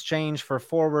in exchange for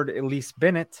forward Elise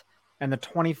Bennett and the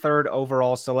 23rd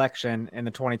overall selection in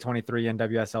the 2023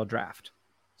 NWSL draft.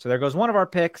 So there goes one of our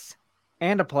picks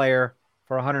and a player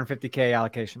for $150K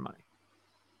allocation money.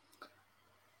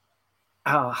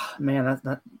 Oh man,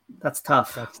 that's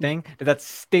tough. That sting? Did that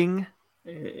sting?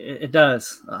 It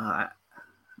does. I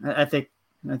think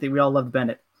we all love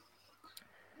Bennett.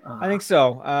 I think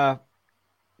so.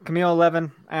 Camille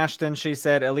Levin Ashton, she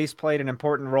said, Elise played an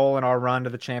important role in our run to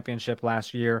the championship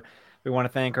last year. We want to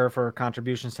thank her for her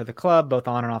contributions to the club, both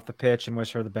on and off the pitch, and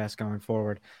wish her the best going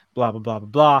forward. Blah, blah, blah, blah,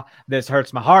 blah. This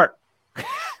hurts my heart.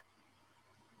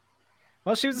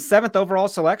 Well, she was the 7th overall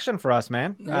selection for us,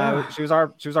 man. Yeah. She was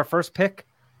our first pick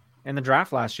in the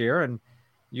draft last year, and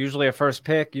usually a first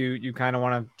pick, you kind of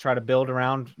want to try to build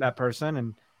around that person,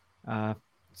 and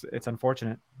it's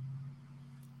unfortunate.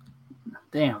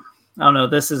 Damn. I don't know.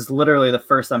 This is literally the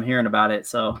first I'm hearing about it,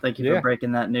 so thank you for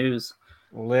breaking that news.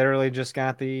 Literally just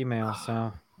got the email,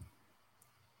 so.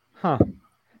 Huh.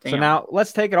 Damn. So now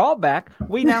let's take it all back.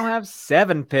 We now have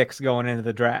 7 picks going into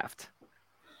the draft.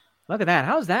 Look at that.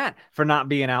 How's that for not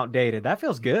being outdated? That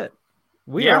feels good.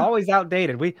 We are always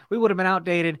outdated. We would have been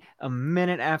outdated a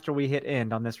minute after we hit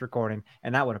end on this recording,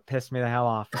 and that would have pissed me the hell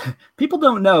off. People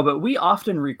don't know, but we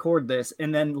often record this,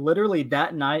 and then literally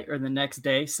that night or the next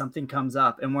day, something comes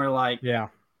up, and we're like, yeah,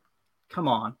 come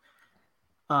on.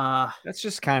 That's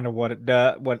just kind of what it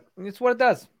does. It's what it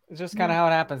does. It's just kind of how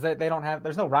it happens. They don't have,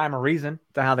 there's no rhyme or reason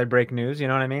to how they break news. You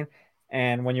know what I mean?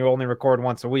 And when you only record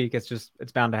once a week, it's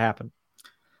bound to happen.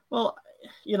 Well,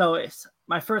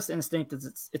 my first instinct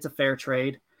is it's a fair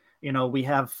trade.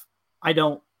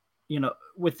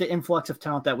 With the influx of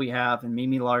talent that we have and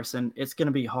Mimi Larson, it's going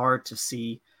to be hard to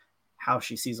see how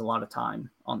she sees a lot of time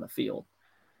on the field.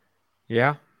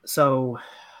 Yeah. So,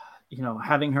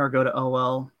 having her go to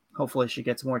OL, hopefully she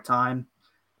gets more time.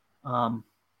 OL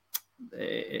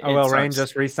Reign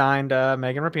just re-signed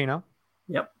Megan Rapinoe.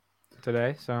 Yep.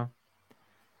 Today, so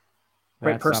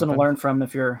great person to learn from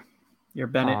if you're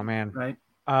Bennett. Oh man, right?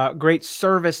 Great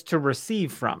service to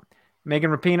receive from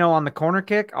Megan Rapinoe on the corner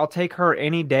kick. I'll take her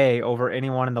any day over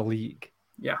anyone in the league.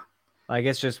 Yeah, like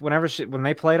it's just when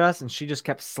they played us and she just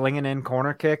kept slinging in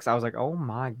corner kicks, I was like, oh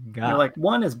my god! You're like,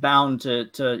 one is bound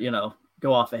to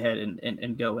go off ahead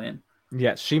and go in.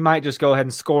 Yes, she might just go ahead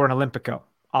and score an Olympico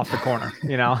off the corner.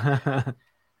 You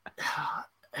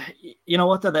know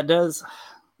what that does?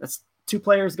 That's 2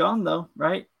 players gone though,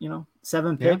 right?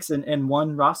 7 picks and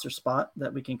 1 roster spot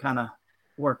that we can kind of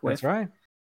work with. That's right.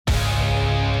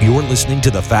 You're listening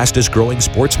to the fastest growing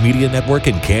sports media network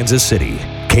in Kansas City,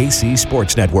 KC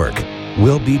Sports Network.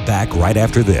 We'll be back right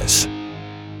after this.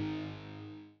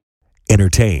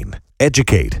 Entertain,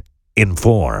 educate,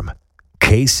 inform.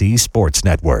 KC Sports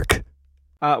Network.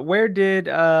 Where did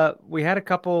we had a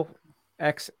couple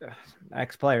ex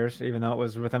players, even though it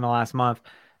was within the last month,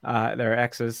 their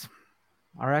exes.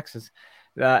 Our exes.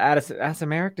 Addison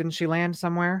Merrick, didn't she land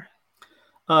somewhere?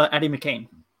 Addie McCain.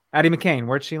 Addie McCain,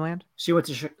 where'd she land? She went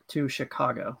to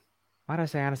Chicago. Why did I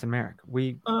say Addison Merrick?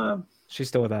 She's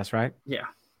still with us, right? Yeah.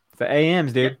 The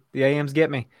AMs, dude. Yeah. The AMs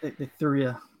get me. They threw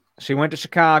you. She went to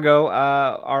Chicago.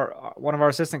 One of our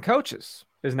assistant coaches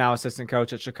is now assistant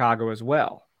coach at Chicago as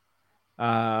well.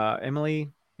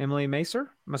 Emily Massar?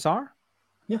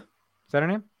 Yeah. Is that her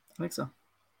name? I think so.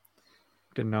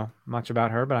 Didn't know much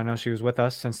about her, but I know she was with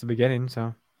us since the beginning.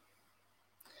 So,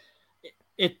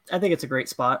 I think it's a great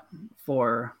spot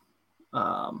for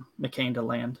McCain to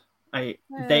land.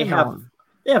 They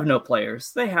have no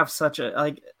players. They have such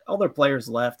all their players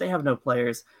left. They have no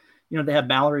players. They have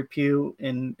Mallory Pugh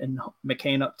and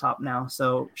McCain up top now,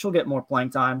 so she'll get more playing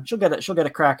time. She'll get a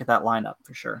crack at that lineup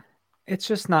for sure. It's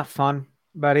just not fun,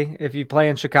 buddy. If you play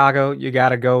in Chicago, you got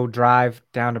to go drive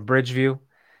down to Bridgeview.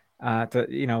 Where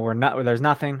there's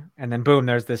nothing, and then boom,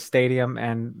 there's this stadium,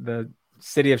 and the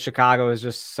city of Chicago is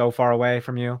just so far away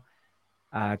from you.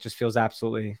 It just feels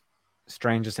absolutely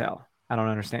strange as hell. I don't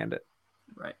understand it.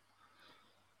 Right.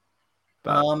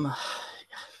 But,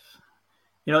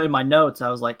 in my notes, I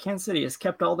was like, Kansas City has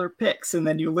kept all their picks, and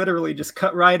then you literally just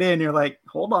cut right in. You're like,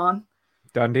 hold on.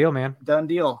 Done deal, man. Done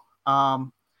deal.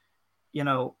 One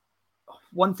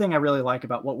thing I really like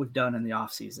about what we've done in the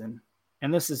offseason,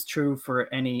 and this is true for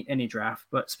any draft,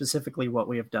 but specifically what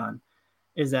we have done,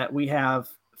 is that we have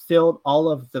filled all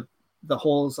of the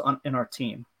holes in our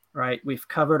team, right? We've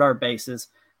covered our bases.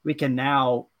 We can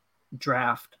now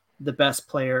draft the best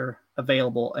player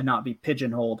available and not be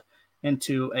pigeonholed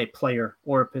into a player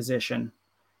or a position,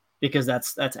 because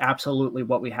that's absolutely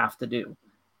what we have to do.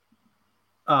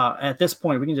 At this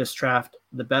point, we can just draft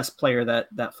the best player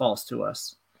that falls to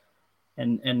us.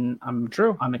 And I'm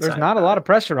excited. There's not a lot of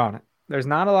pressure on it. There's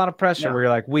not a lot of pressure where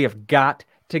you're like, we have got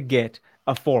to get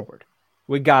a forward.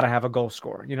 We got to have a goal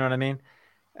scorer. You know what I mean?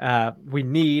 We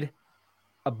need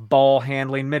a ball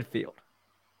handling midfield.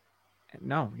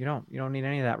 No, you don't. You don't need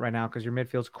any of that right now because your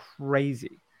midfield's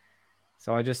crazy.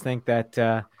 So I just think that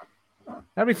that'd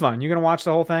be fun. You're gonna watch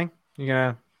the whole thing? You're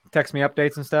gonna text me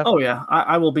updates and stuff? Oh yeah,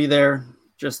 I will be there,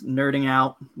 just nerding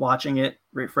out, watching it,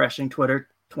 refreshing Twitter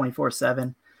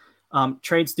 24/7.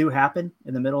 Trades do happen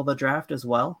in the middle of the draft as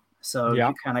well, so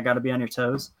you kind of got to be on your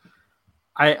toes.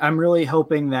 I'm really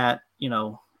hoping that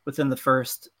within the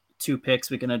first 2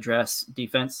 picks we can address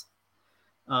defense.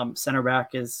 Center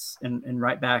back and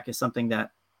right back is something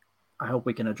that I hope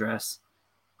we can address.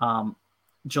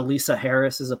 Jaleesa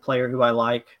Harris is a player who I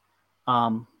like.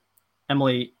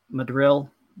 Emily Madrill.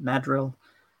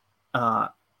 I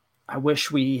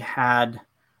wish we had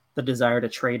the desire to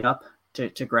trade up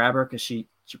to grab her, because she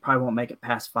probably won't make it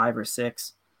past 5 or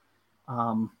 6.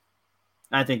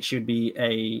 I think she would be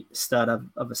a stud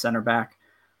of a center back.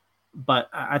 But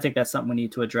I think that's something we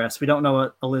need to address. We don't know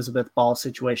what Elizabeth Ball's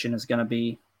situation is going to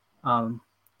be, in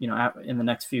the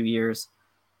next few years.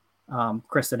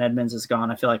 Kristen Edmonds is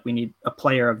gone. I feel like we need a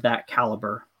player of that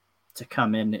caliber to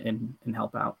come in and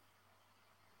help out.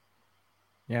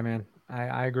 Yeah, man,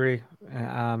 I agree.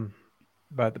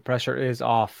 But the pressure is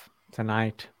off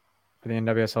tonight for the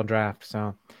NWSL draft.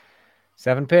 So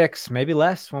 7 picks, maybe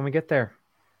less when we get there.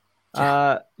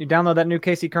 You download that new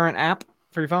KC Current app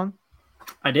for your phone?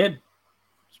 I did.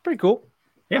 It's pretty cool.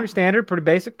 Yeah. Pretty standard, pretty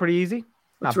basic, pretty easy.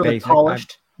 It's really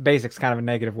polished. Basic's kind of a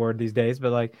negative word these days,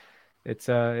 but It's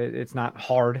not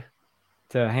hard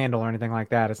to handle or anything like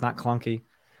that. It's not clunky.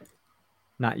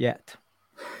 Not yet.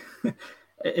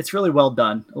 It's really well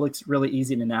done. It looks really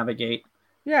easy to navigate.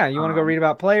 Yeah, you want to go read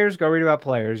about players? Go read about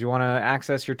players. You want to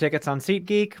access your tickets on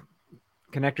SeatGeek?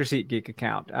 Connect your SeatGeek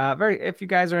account. If you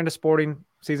guys are into sporting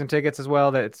season tickets as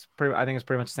well, I think it's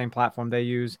pretty much the same platform they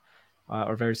use,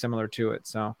 or very similar to it.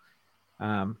 So,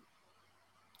 I'm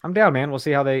down, man. We'll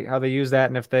see how they use that,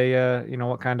 and if they,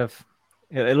 what kind of.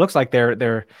 It looks like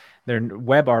their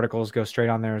web articles go straight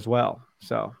on there as well.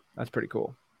 So that's pretty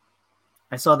cool.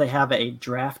 I saw they have a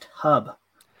draft hub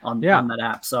on that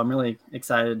app, so I'm really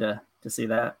excited to see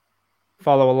that.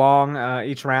 Follow along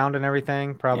each round and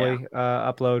everything. Probably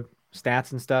upload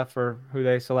stats and stuff for who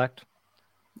they select.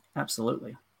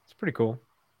 Absolutely. It's pretty cool.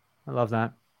 I love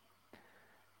that.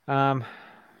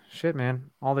 Shit, man.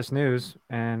 All this news,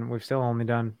 and we've still only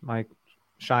done like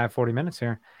shy of 40 minutes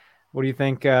here. What do you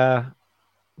think?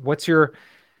 What's your...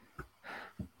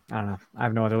 I don't know. I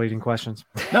have no other leading questions.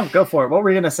 No, go for it. What were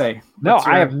you going to say?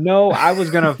 I was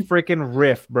going to freaking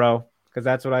riff, bro, because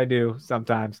that's what I do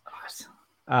sometimes.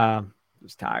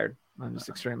 Just tired. I'm just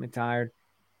extremely tired.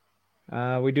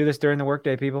 We do this during the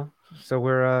workday, people. So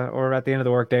we're at the end of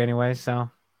the workday anyway. So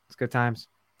it's good times.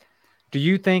 Do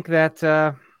you think that,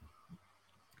 I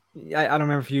don't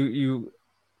remember if you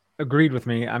agreed with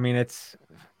me. I mean, it's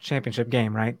championship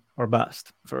game, right? Or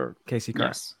bust for KC Current.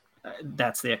 Yes.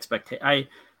 That's the expectation.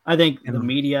 I think the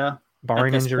media,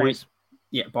 barring injuries,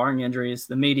 barring injuries,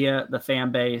 the media, the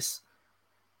fan base,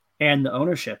 and the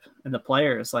ownership and the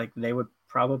players, like they would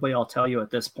probably all tell you at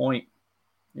this point,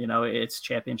 it's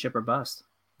championship or bust.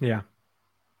 Yeah,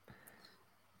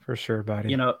 for sure,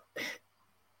 buddy.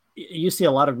 You see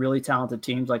a lot of really talented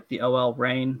teams like the OL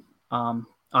Reign.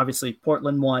 Obviously,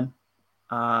 Portland won,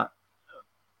 but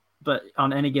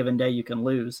on any given day you can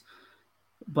lose.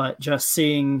 But just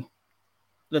seeing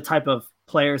the type of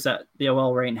players that the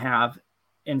OL Reign have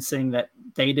and seeing that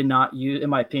they did not use, in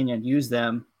my opinion, use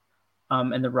them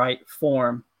in the right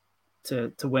form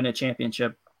to win a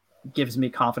championship gives me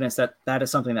confidence that that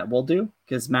is something that we'll do,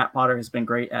 because Matt Potter has been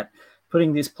great at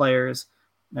putting these players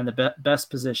in the best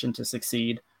position to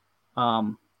succeed.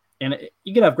 You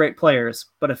can have great players,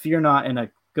 but if you're not in a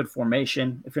good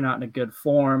formation, if you're not in a good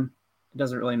form, it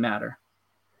doesn't really matter.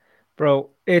 Bro,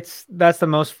 that's the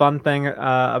most fun thing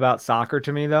about soccer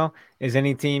to me, though, is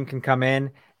any team can come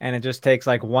in and it just takes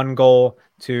like one goal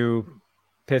to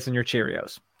piss in your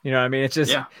Cheerios. You know what I mean? It's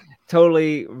just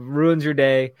totally ruins your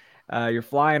day. You're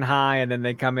flying high, and then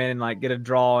they come in and like get a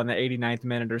draw in the 89th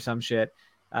minute or some shit.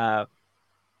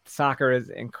 Soccer is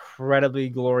incredibly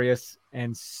glorious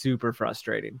and super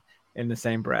frustrating in the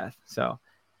same breath. So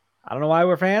I don't know why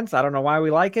we're fans. I don't know why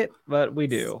we like it, but we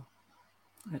do.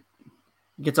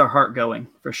 Gets our heart going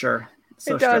for sure. It's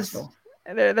so stressful.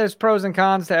 There's pros and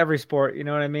cons to every sport. You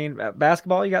know what I mean?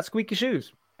 Basketball, you got squeaky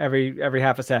shoes every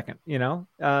half a second.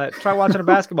 Try watching a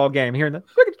basketball game, hearing the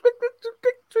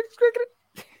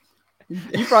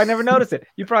you probably never notice it.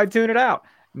 You probably tune it out.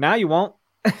 Now you won't.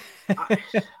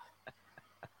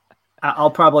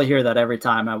 I'll probably hear that every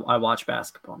time I watch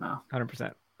basketball now.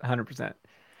 100%.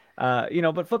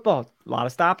 But football, a lot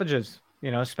of stoppages.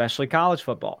 Especially college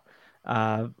football.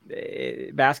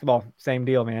 Basketball, same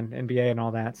deal, man. NBA and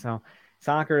all that. So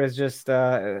soccer is just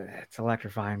it's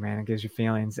electrifying, man. It gives you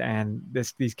feelings, and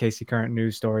these KC Current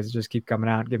news stories just keep coming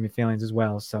out, give me feelings as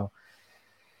well. So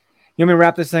you want me to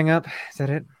wrap this thing up? Is that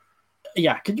it?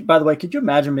 Yeah. Could you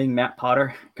imagine being Matt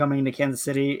Potter coming into Kansas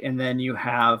City, and then you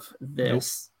have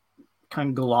this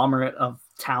conglomerate of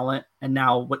talent and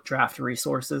now what draft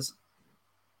resources?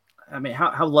 I mean,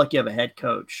 how lucky of a head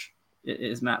coach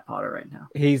is Matt Potter right now?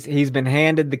 He's been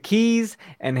handed the keys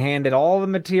and handed all the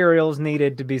materials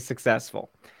needed to be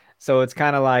successful. So it's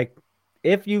kind of like,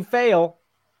 if you fail,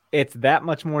 it's that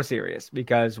much more serious,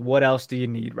 because what else do you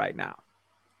need right now?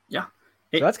 Yeah.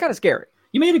 So that's kind of scary.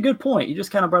 You made a good point. You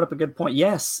just kind of brought up a good point.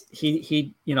 Yes,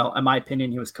 he in my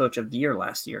opinion, he was coach of the year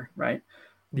last year, right?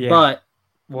 Yeah. But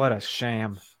what a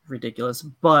sham. Ridiculous.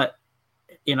 But,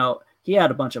 he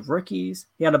had a bunch of rookies.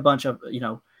 He had a bunch of,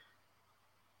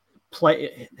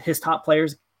 his top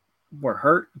players were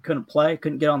hurt, couldn't play,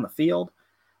 couldn't get on the field.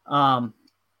 And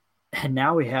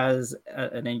now he has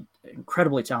an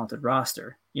incredibly talented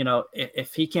roster.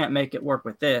 If he can't make it work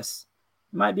with this,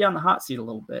 he might be on the hot seat a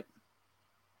little bit.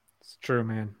 It's true,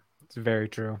 man. It's very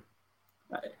true.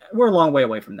 We're a long way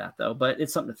away from that, though, but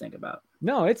it's something to think about.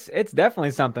 No, it's definitely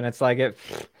something. It's like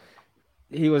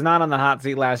he was not on the hot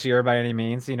seat last year by any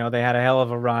means. They had a hell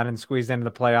of a run and squeezed into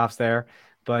the playoffs there.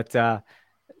 But the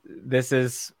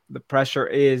pressure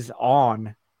is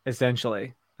on,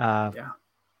 essentially.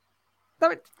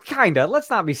 kinda. Let's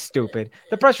not be stupid.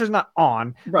 The pressure's not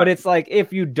on, but it's like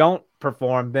if you don't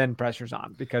perform, then pressure's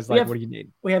on because what do you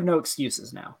need? We have no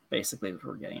excuses now. Basically, what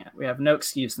we're getting at. We have no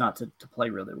excuse not to play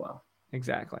really well.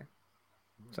 Exactly.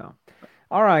 So,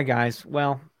 all right, guys.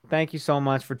 Well, thank you so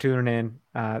much for tuning in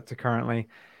to Currently.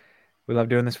 We love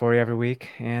doing this for you every week,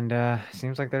 and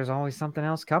seems like there's always something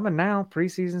else coming now.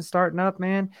 Preseason starting up,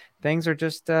 man. Things are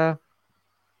just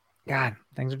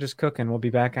things are just cooking. We'll be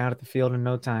back out at the field in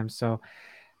no time. So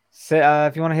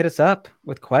if you want to hit us up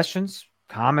with questions,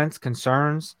 comments,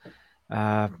 concerns,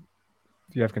 if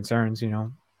you have concerns,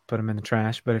 put them in the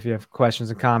trash. But if you have questions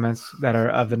and comments that are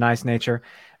of the nice nature,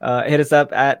 hit us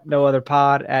up at No Other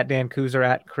Pod, at Dan Kuzer,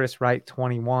 at Chris Wright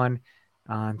 21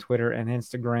 on Twitter and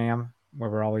Instagram, where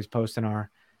we're always posting our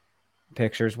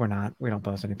pictures. We don't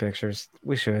post any pictures.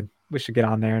 We should get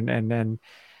on there and then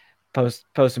post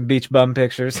some beach bum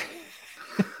pictures.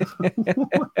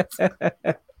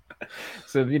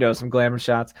 So, some glamour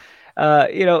shots.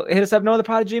 Hit us up,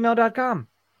 nootherpod@gmail.com.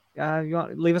 You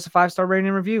want leave us a 5-star rating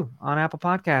and review on Apple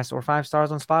Podcasts or 5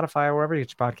 stars on Spotify or wherever you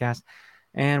get your podcast.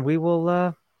 And we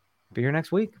will be here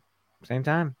next week. Same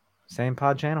time, same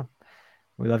pod channel.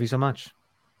 We love you so much.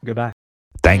 Goodbye.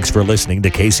 Thanks for listening to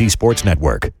KC Sports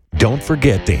Network. Don't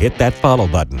forget to hit that follow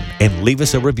button and leave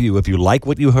us a review if you like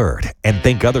what you heard and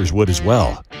think others would as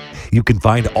well. You can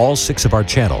find all 6 of our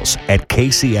channels at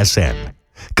KCSN,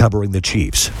 covering the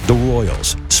Chiefs, the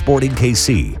Royals, Sporting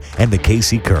KC, and the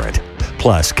KC Current,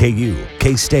 plus KU,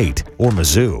 K-State, or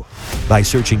Mizzou by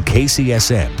searching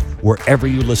KCSN wherever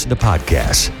you listen to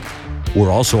podcasts.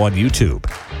 We're also on YouTube.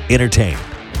 Entertain,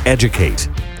 educate,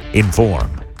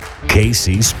 inform.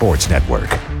 KC Sports Network.